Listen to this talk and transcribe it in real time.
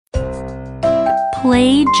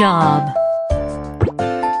Play job.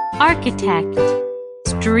 Architect,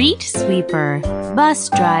 street sweeper, bus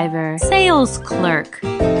driver, sales clerk,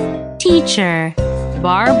 teacher,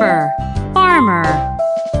 barber, farmer.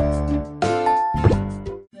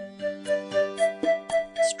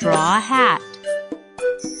 Straw hat,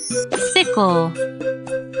 sickle,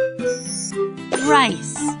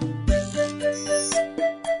 rice.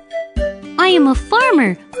 I am a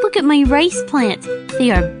farmer. Look at my rice plants. They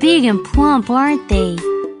are big and plump, aren't they?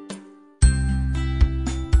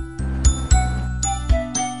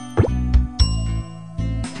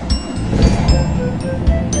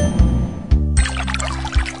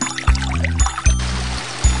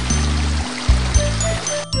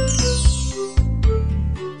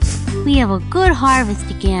 We have a good harvest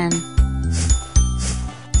again.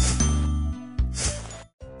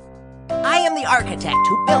 I am the architect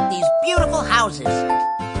who built these beautiful houses.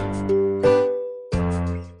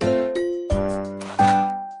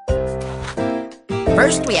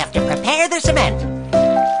 First, we have to prepare the cement.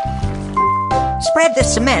 Spread the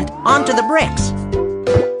cement onto the bricks.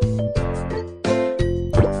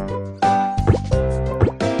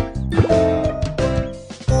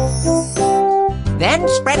 Then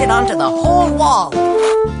spread it onto the whole wall.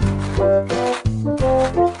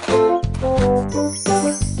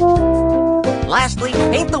 Lastly,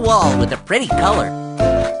 paint the wall with a pretty color.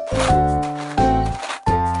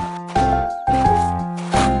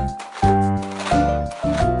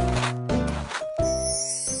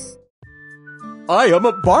 I am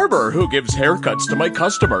a barber who gives haircuts to my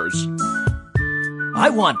customers. I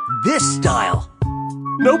want this style.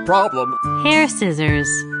 No problem. Hair scissors.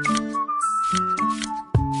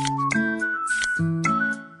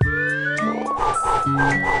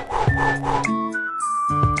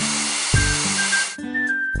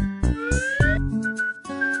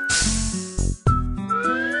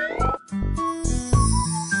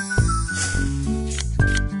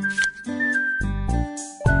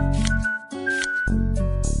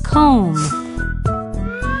 Comb.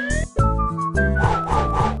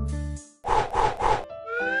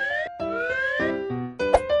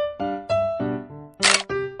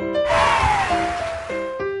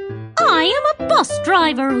 I am a bus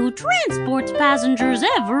driver who transports passengers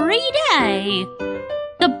every day.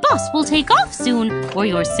 The bus will take off soon. For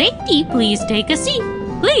your safety, please take a seat.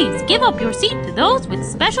 Please give up your seat to those with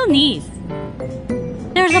special needs.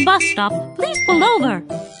 There's a bus stop. Please pull over.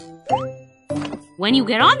 When you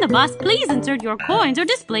get on the bus, please insert your coins or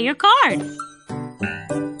display your card.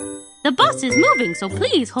 The bus is moving, so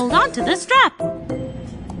please hold on to the strap.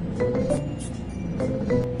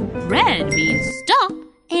 Red means stop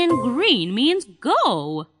and green means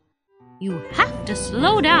go. You have to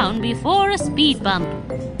slow down before a speed bump.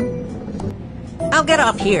 I'll get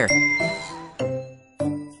off here.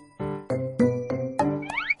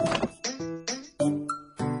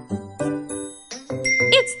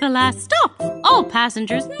 It's the last stop. All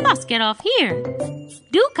passengers must get off here.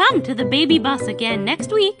 Do come to the baby bus again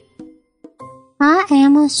next week. I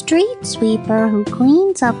am a street sweeper who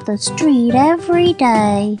cleans up the street every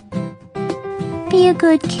day. Be a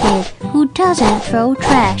good kid who doesn't throw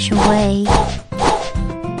trash away.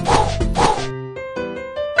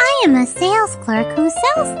 I am a sales clerk who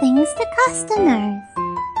sells things to customers.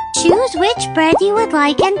 Choose which bread you would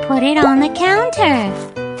like and put it on the counter.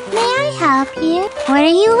 May I help you? What are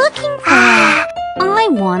you looking for? I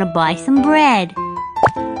want to buy some bread.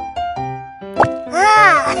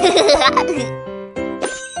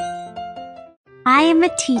 I am a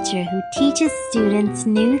teacher who teaches students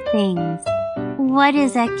new things. What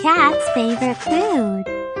is a cat's favorite food?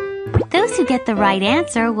 Those who get the right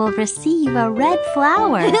answer will receive a red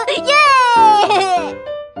flower. Yay!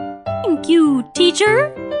 Thank you,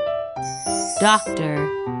 teacher. Doctor.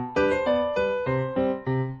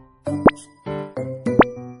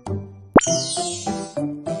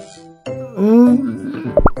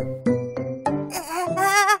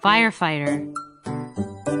 Firefighter.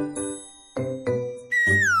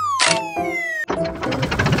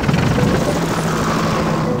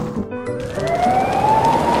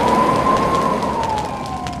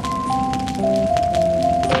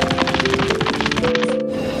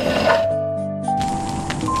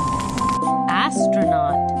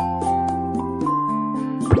 Astronaut.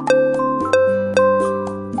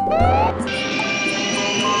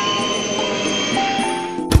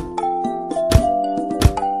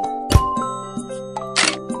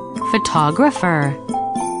 Photographer.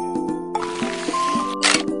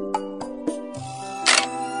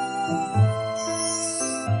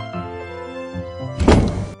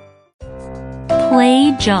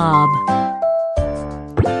 Play job.